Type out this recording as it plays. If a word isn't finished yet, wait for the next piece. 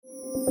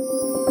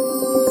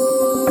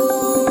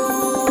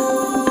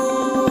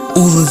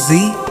Улузы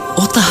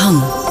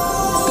Отахан.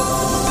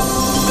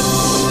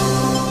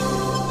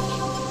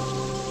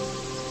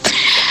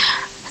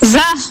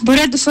 За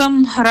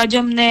бүредуфым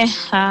радиомне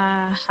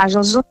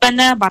ажылжыл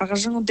бәні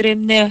барғыжың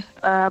үдіремне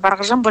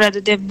барғыжың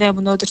бүредудемне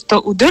мұнодырты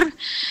ұдыр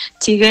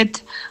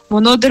тегет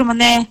мұнодыр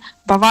мұне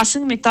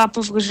бавасын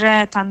метапов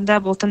гыже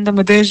танда болтында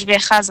мұдыж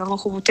беха залы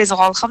хубуте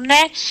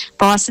зғалқымне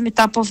бавасын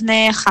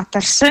метаповне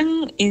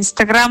қатыршың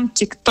Инстаграм,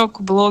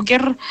 ТикТок,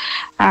 блогер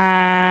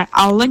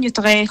алын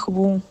ютығай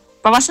хубу.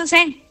 Бавасын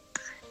сән?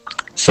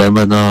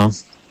 Сәмәна.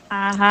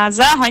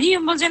 За, хани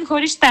емболжен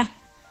көрішті?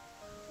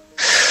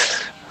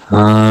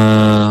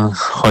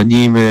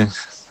 Ханиме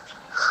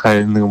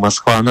хайны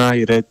Москвана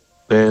ирет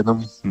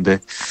беном де.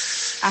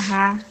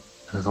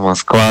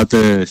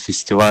 Москвада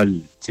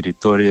фестиваль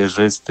территория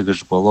жеста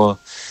гыж было.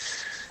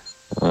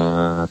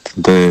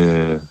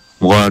 Де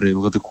муары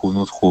лады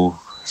кунутху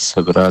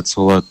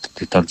собираться лад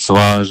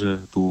танцеважи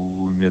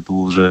ду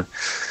медуже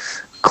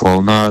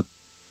клоунад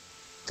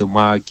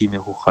маки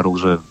меху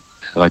харуже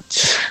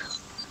гать.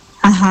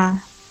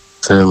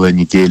 Целая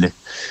неделя.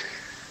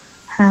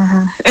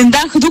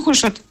 Эндан худу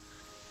хушат?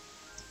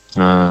 9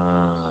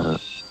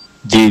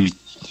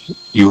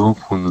 июня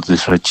хуну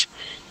дышать.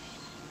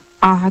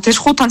 Ты ж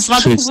ху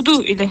танцевать худу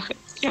или?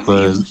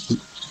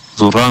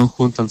 Зуран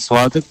хун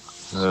танцевать,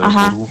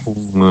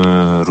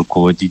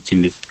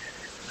 руководители.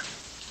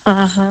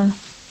 А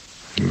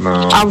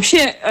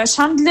вообще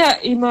шандля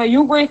има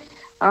югой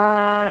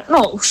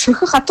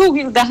шихы хату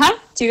гилдаха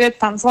тиге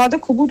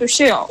танцевать худу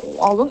вообще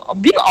алын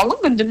бир алын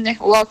гындымне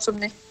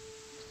улатсымне.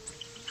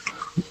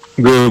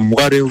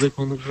 Муарилды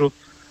конужу.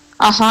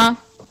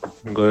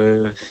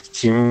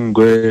 Тим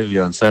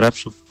ян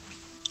сарапшу.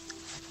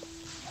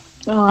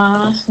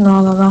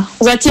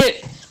 Затем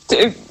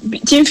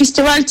тим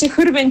фестиваль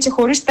тихырбен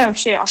тихориста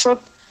вообще ашот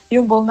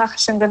юг болнах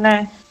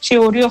шангана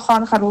шиорио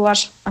хан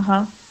харулаш.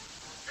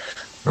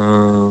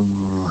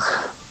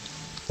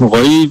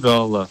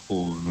 Воибала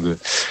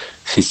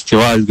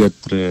фестиваль,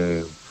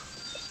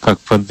 как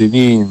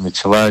пандемия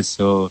началась,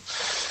 на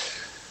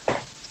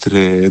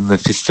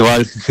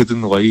фестиваль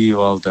ходин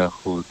воевал, да,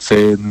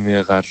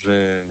 цены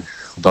гарже,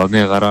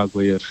 давне гора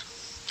гойер,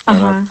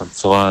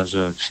 танцевать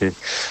вообще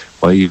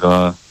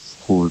воевал,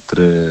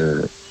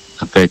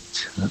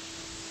 опять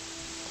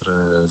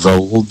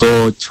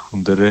заулдоть,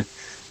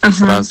 с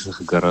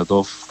разных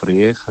городов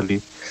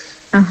приехали,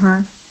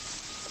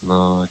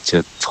 но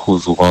те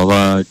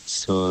хузувала,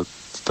 все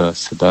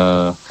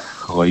туда-сюда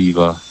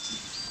воевал.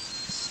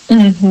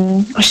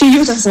 А что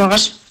ю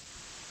танцеваешь?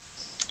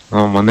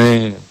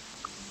 Мне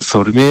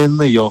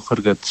современный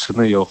йохаргат,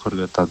 шина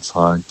йохаргат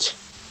танцевать.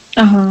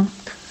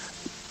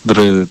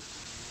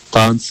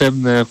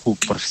 Танцевные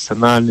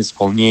профессиональные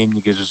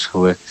исполнения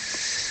гежишхлы.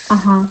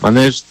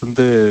 Мне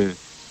же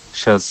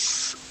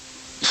сейчас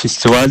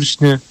фестиваль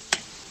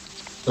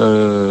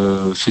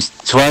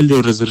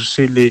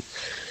разрешили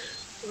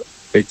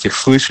этих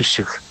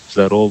слышащих,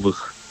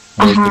 здоровых.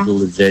 Можно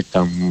было взять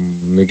там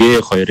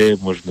Мегея Хайре,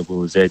 можно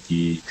было взять,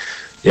 и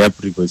я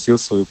пригласил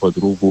свою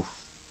подругу.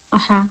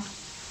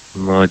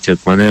 Но отец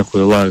Мане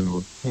Хуйла,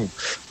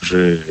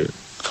 уже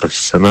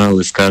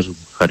профессионалы, скажем,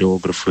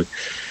 хореографы.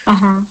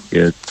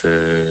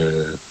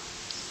 Это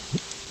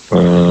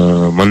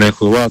Мане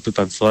Хуйла, тут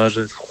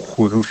танцевали,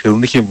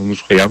 хилнихим,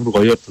 немножко я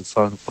говорю,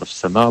 танцевали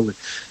профессионалы.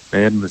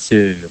 Наверное,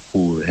 все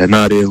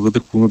генарии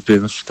лыдык пунут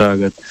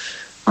бенуштагат.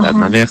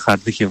 На меня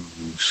хардихим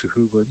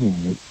шихыга,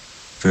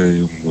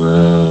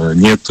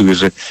 нету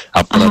уже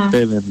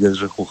аппаратов,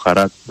 даже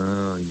хухарат,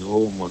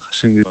 его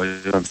хашинги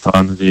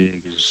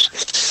танцевали,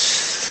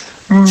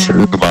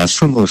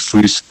 басын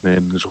слышит,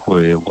 наверное,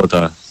 жухое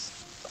вода.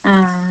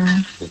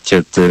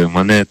 Тет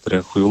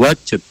манетре хуйлат,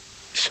 тет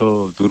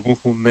еще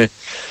дурмухумне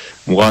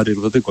муари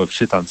лыдык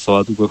вообще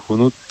танцевали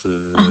гохунут,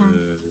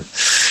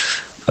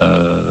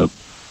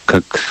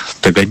 как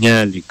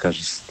догоняли,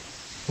 кажется,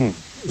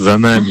 за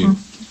нами.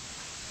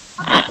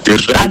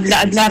 Держали.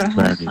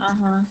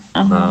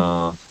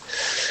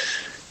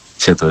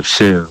 Это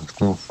вообще,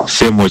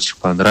 всем очень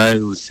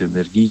понравилось,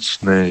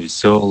 энергичное,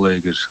 веселое,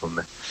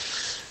 грешилное.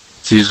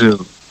 Тиже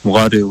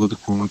муари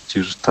лыдыку,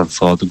 тиже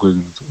танцевал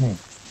такой,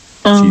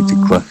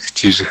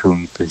 тиже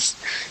хилн, то есть.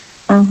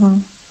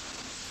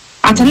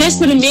 А ты знаешь,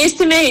 что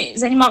местами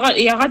занимал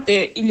ягод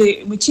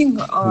или мычин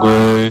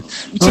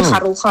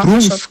харуха?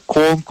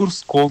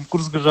 Конкурс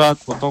гажат,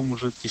 потом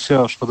уже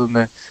еще что-то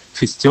на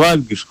фестиваль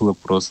гешкало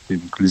просто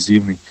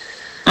инклюзивный.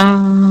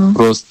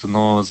 Просто,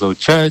 но за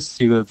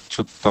участие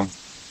что-то там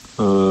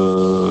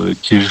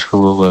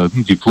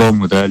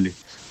дипломы дали.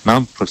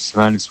 Нам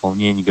профессиональное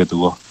исполнение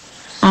годово.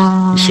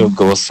 Еще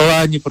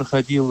голосование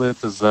проходило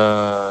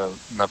это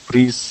на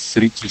приз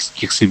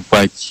зрительских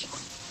симпатий.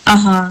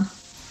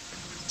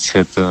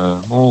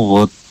 Это,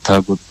 вот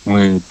так вот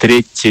мы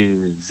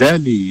третье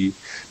взяли, и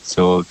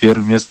все,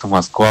 первое место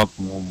Москва,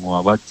 по-моему,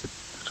 Абат,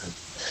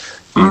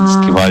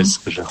 Венский вальс,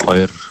 же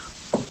Хайр,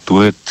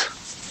 дуэт.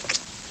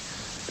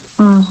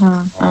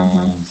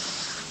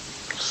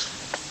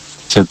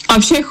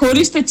 Вообще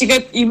хористы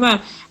тигат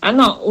има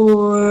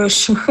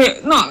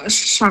шихы,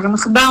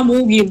 шагынықда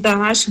мол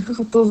келді, шихы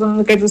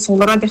қытылдың кәді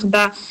солара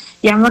дехда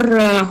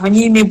ямар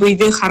ханими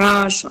бейді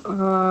хараш,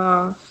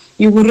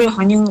 югуры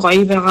ханин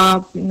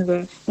гайбага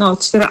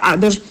тир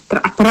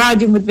аппарат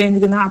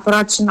бендигина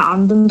аппарат шин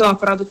андында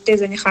аппарат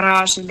тезани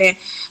хараш или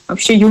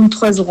вообще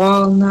юмтхаз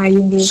гона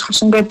юмбиш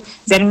хашингат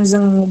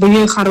заримзин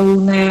бие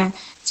харуна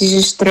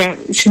тижестре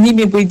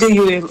шуними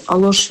бейды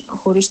алош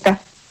хоришта.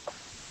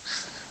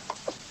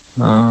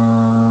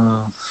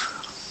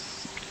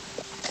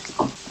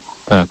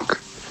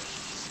 Так.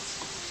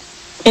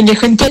 Или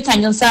хэнтэй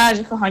танилса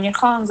жиха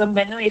ханирхан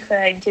замбэну их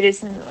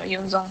интересен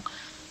юмзон.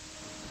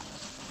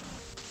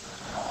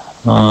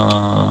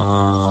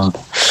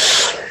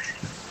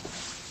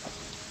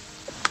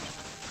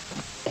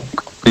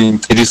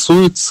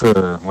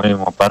 Интересуется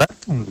моим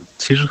аппаратом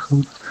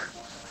Чижихан.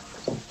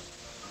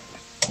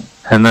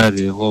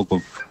 Хенари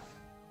Логов.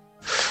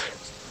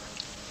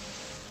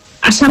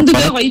 А сам ты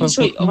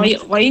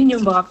воин не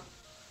был.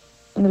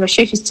 Он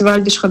вообще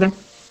фестиваль дешхада.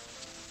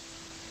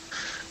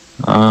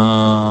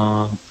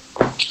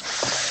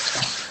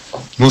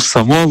 Ну,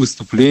 само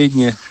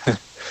выступление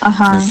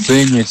на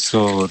сцене,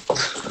 все вот.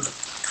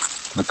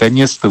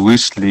 Наконец-то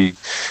вышли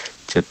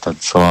те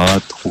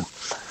танцевать.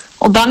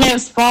 Удане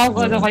спал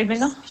года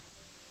война.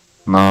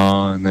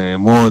 Но на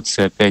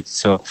эмоции опять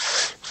все,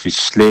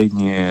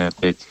 впечатления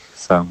опять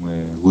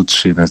самые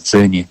лучшие на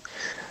сцене.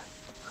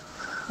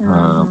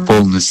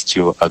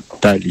 Полностью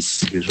отдались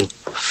свежо.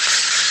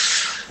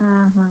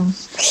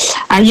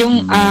 А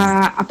юм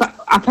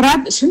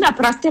аппарат, шин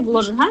аппарат те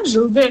вложен, ха?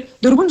 Жылды,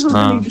 дургун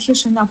жылды бихе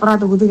шин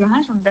аппарат удыга,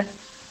 ха, шунда?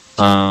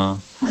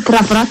 Тэр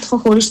аппарат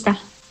хохоришта.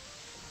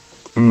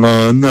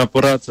 На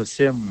аппарат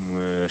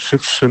совсем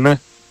шифшины.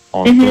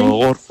 Он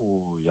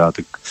доорху, я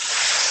так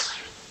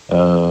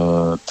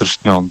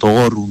трешнял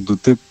доору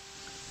дутык.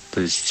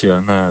 То есть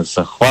она с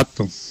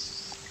захватом.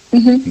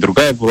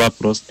 Другая была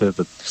просто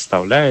этот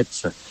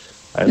вставляется.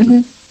 А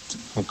этот,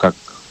 ну как,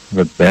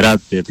 вот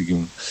берат, я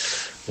таким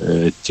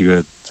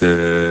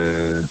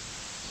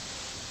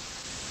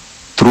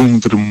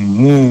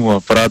трум-труму,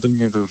 аппаратом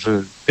мне это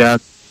уже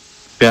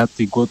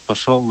пятый год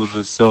пошел,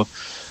 уже все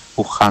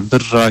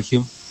ухандр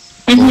жахим.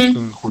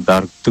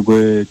 Удар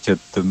такой,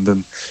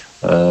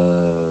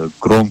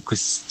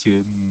 громкость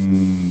и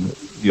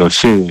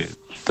вообще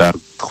удар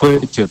такой,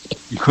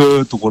 их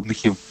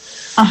тугоднахим.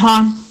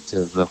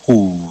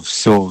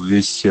 Все,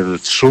 весь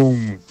этот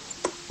шум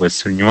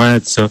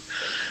воспринимается.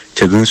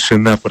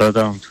 Шина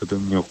продам, что-то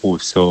мне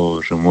все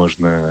уже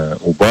можно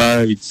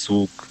убавить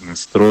звук,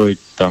 настроить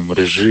там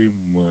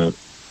режим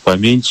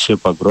поменьше,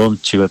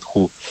 погромче.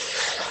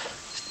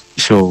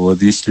 Еще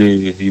вот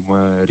если им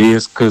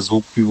резко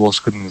звук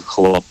волшебный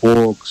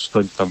хлопок,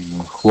 что-нибудь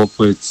там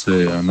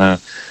хлопается, она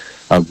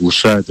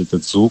оглушает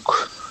этот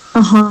звук,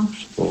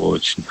 что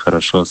очень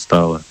хорошо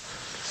стало.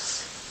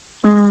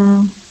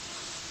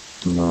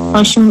 В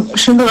общем,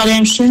 шину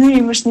валяем шину, и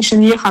мы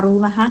шины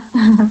харуна, ха?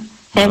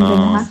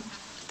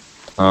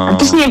 А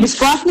ты с ней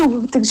бесплатно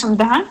выгодок сам,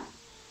 да?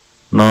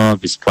 Но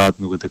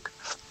бесплатно выгодок.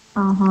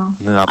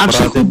 А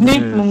что худный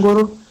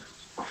мунгуру?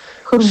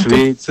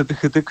 Швейцы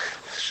дыхадык.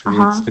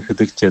 Швейцы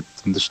дыхадык, тебе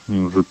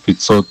уже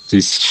 500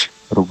 тысяч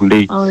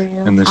рублей.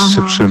 Она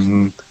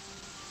шипшин.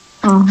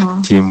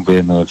 Тем бы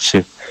она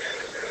вообще.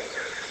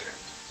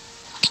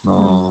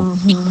 Но...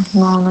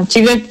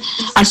 Тебе...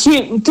 А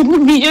ты не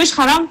видишь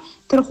харам?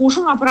 Ты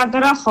хушин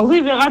аппаратора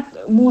халы бегат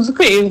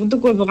музыка и вот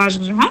такой багаж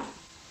же, ха?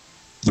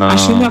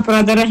 Ашина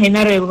аппаратора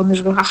хенара елганы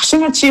же.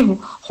 Ахшина чи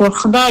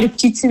хорхда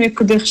репетициями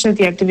кыдыхшат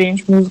япты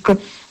бенч музыка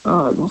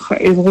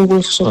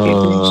елгой хшат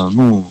япты.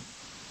 Ну,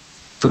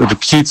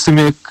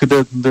 репетициями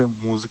когда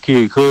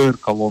музыки хэр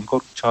колонка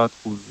чат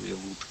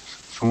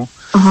почему?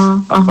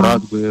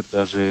 Аппарат говорит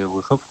даже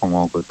выхов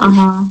помогут.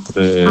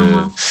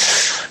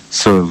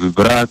 Все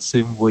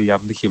вибрации мой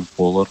явных им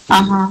полор.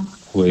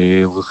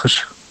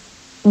 Выхож.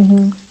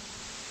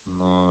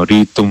 Но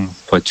ритм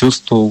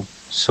почувствовал,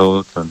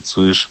 все,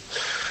 танцуешь.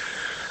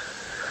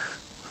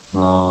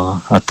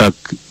 А так,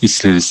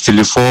 если с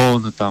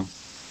телефона там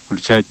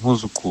включать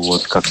музыку,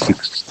 вот как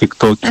в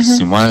ТикТоке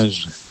снимаешь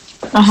же,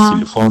 с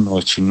телефона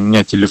очень. У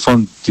меня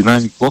телефон,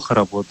 динамик плохо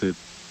работает.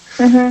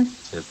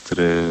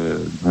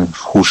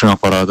 Хуже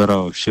аппаратора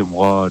вообще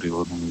муари,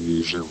 вот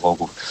вижу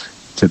логу.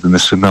 Это на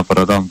шина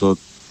аппаратам до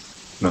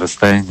на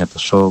расстоянии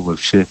отошел,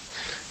 вообще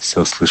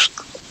все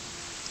слышно.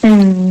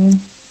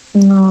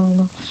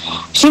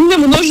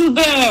 Şimdi bunu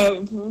şurada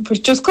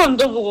прическа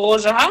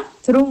olur ha,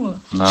 трум.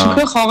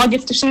 Çünkü hava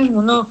defterşen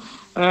bunu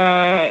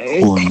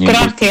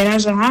tekrar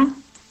teraj ha.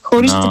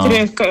 Хорist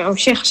tekrar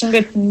вообще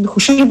хашинга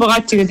хуши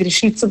багат тебе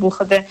решиться был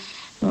хода.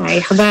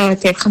 И хода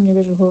текхам не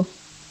вижу.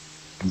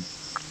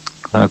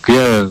 Так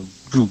я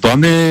в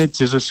Дане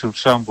теже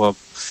шам был.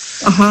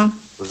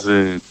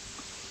 Уже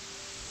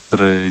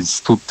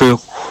институты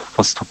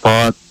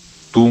поступать,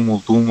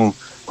 думал,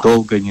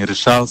 долго не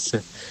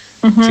решался.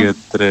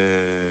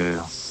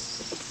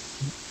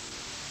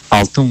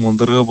 Алтын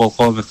мундырга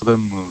балкон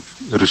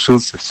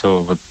решился, все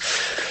вот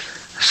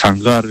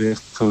Шангар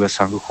ехал,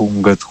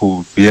 Шангхун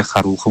Гатху,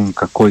 ехал Хун,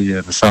 какой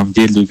я на самом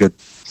деле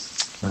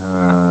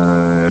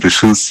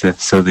решился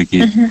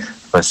все-таки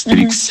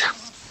постригся.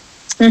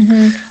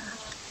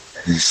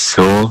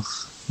 Все.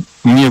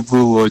 Мне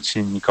было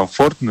очень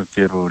некомфортно в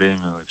первое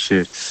время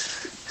вообще.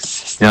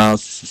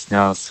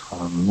 Стеснялся.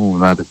 Ну,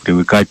 надо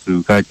привыкать,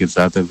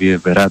 зато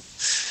выбирать.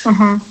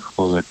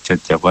 Вот,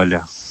 тетя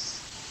Валя.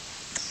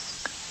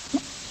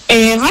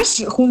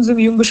 Гаш хунзым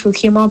юмбыш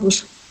хема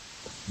буш.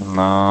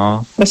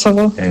 Но.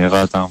 Басаго.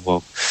 Там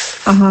был.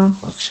 Ага.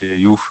 Вообще,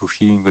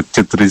 юхухин, вот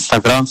где-то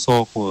Инстаграм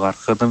соху,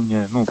 архада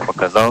мне, ну,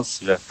 показал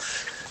себя.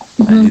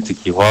 Они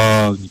такие,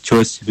 вау,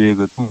 ничего себе,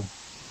 говорят, ну,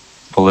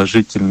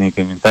 положительные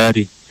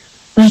комментарии,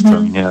 что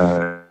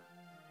меня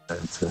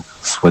это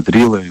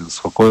смотрело и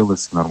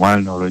успокоилось,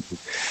 нормально вроде.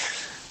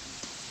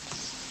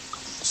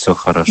 Все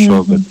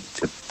хорошо, говорит,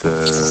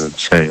 это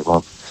чай,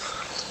 лап.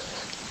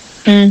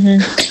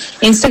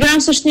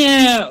 Инстаграм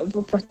сошне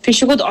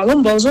подписчикот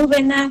алым болжол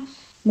байна.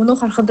 Муну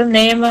хархадым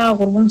нейма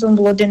гургунзун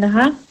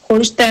блоденаха.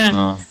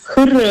 Хоришта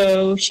хыр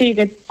вообще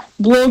говорит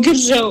блогер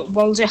же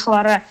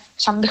болжехлара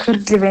шамды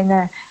хырдли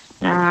байна.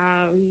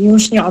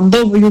 Юшне андо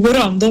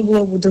югора андо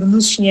было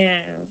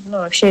будурнушне, ну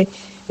вообще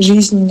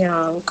жизнь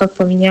как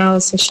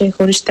поменялась вообще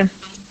хоришта.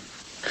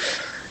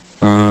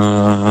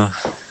 Ну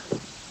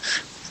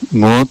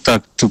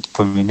так тут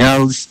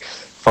поменялось.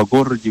 По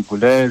городе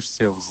гуляешь,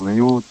 все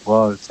узнают,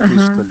 вау, ты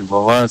что,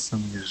 любоваться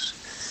мне же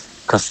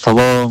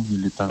костолом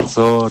или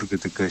танцор,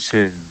 это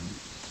вообще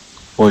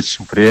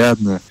очень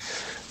приятно.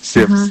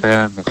 Все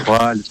постоянно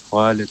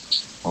хвалят,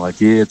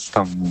 молодец,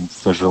 там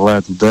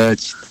пожелают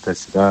удачи,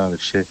 туда-сюда,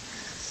 вообще.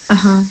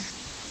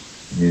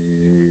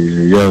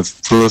 И я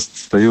просто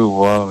стою,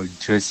 вау,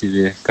 ничего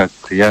себе, как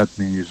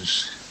приятно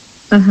видишь.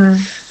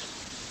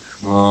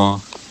 Но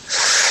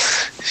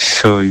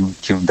еще им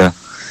кем, да.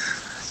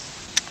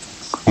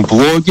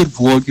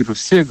 Блогеры,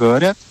 все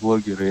говорят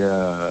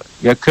блогеры.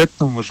 Я к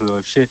этому же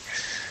вообще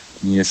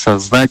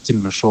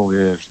несознательно шел,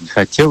 я же не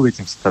хотел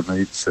этим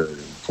становиться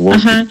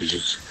блогером.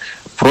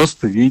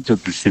 Просто видео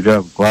для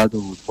себя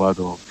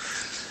вкладывал.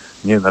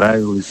 Мне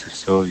нравилось и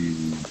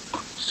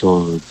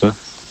все это.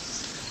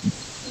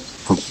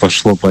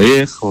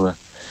 Пошло-поехало.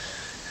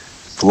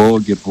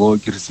 Блогер,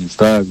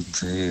 звезда.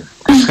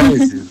 Какая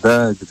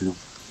звезда?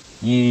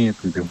 Нет,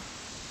 говорю.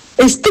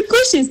 Ты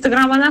кушаешь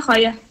Инстаграм, она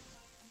хая?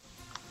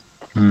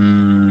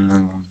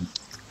 Но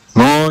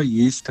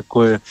есть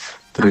такое,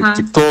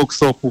 ТикТок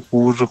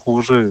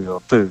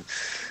хуже.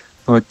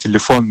 Вот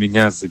телефон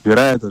меня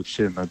забирает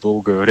вообще на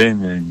долгое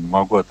время, не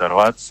могу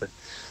оторваться,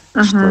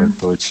 что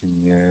это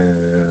очень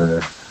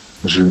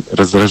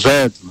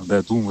раздражает. Но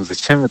я думаю,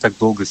 зачем я так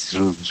долго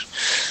сижу?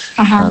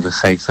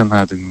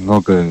 Надо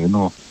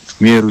немного, в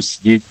меру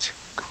сидеть.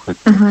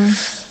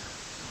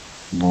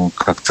 Ну,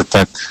 как-то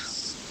так.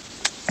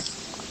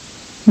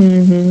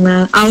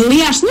 А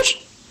уяшнуш?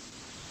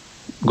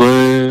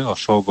 Гой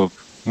ошогов.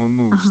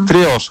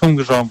 Три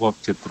ошом жам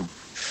бабки труб.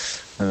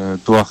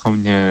 Дуахам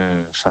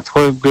мне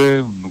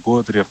шатхойвга,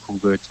 год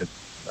рефуга.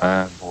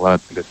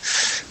 Ладно.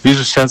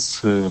 Вижу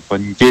сейчас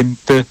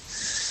понедельник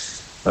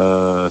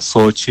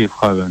Сочи в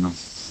Хавеном.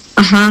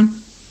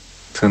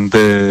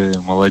 Тенде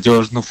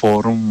молодежный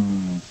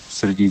форум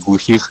среди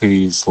глухих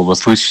и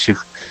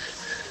слабослышащих.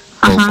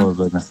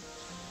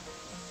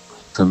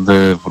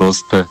 Тенде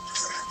просто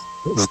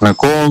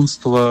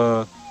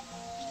знакомства,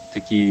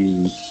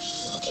 такие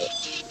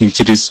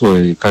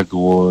интересуют, как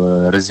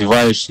его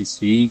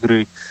развивающиеся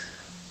игры,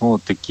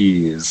 вот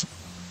такие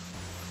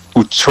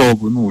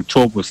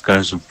учебу,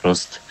 скажем,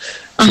 просто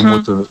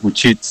чему-то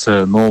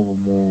учиться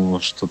новому,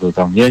 что-то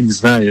там. Я не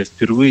знаю, я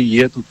впервые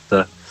еду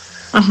туда.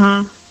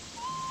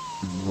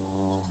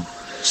 Но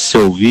все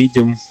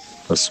увидим,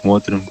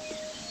 посмотрим.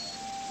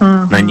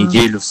 На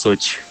неделю в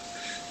Сочи.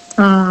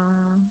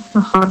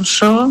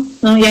 Хорошо.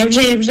 Ну, я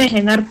вже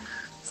Генар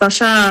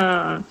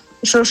Саша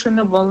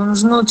шошины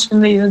болунжну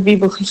чины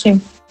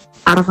бибухим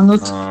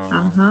аргнут.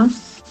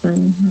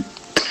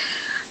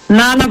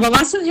 На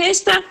бабасын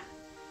хеста?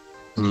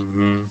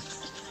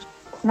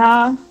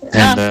 На.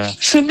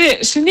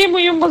 Шыны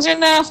муюм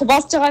болжена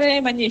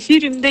хубасчагаре мани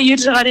фильмде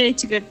ержагаре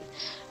тигет.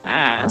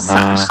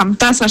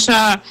 Хамта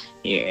Саша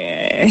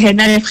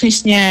Генар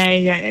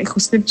епхишне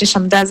хусныпче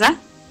шамдаза?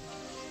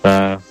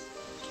 Да.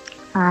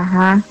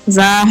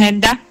 За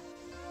Хенда.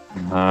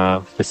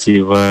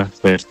 Спасибо,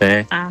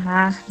 Верте.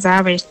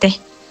 За Верте.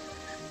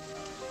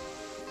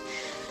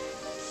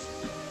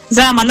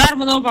 За манар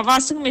муну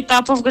бабасын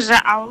метапов гыжа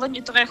аулын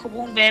ютугай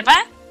хубун беба.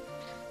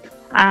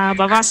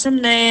 Бабасын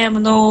не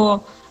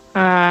муну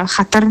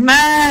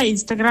хатарна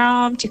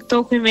Инстаграм,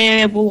 ТикТок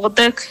име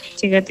булгыдык.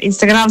 Тигет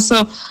Инстаграм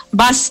со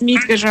бас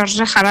мит гыжа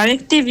ржа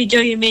хараректе видео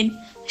имен.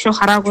 Шо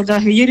харагуда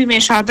юриме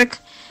шадык.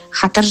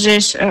 Хатар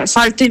жеш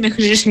сальты име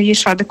хыжеш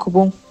шадык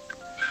хубун.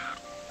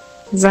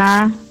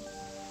 За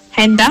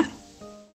Хенда.